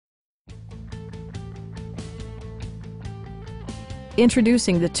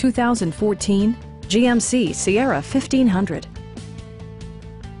Introducing the 2014 GMC Sierra 1500.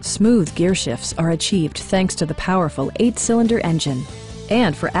 Smooth gear shifts are achieved thanks to the powerful 8-cylinder engine.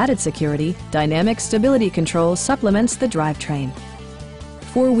 And for added security, dynamic stability control supplements the drivetrain.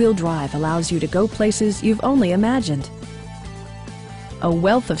 Four-wheel drive allows you to go places you've only imagined. A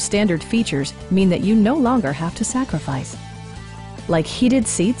wealth of standard features mean that you no longer have to sacrifice, like heated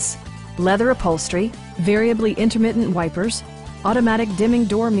seats, leather upholstery, variably intermittent wipers, automatic dimming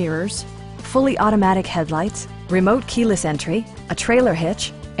door mirrors, fully automatic headlights, remote keyless entry, a trailer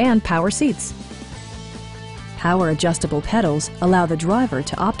hitch, and power seats. Power adjustable pedals allow the driver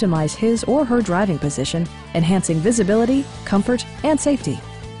to optimize his or her driving position, enhancing visibility, comfort, and safety.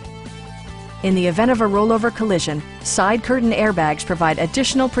 In the event of a rollover collision, side curtain airbags provide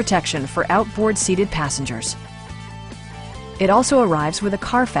additional protection for outboard seated passengers. It also arrives with a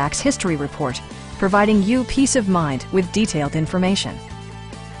Carfax history report, providing you peace of mind with detailed information.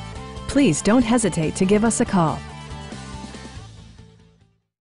 Please don't hesitate to give us a call.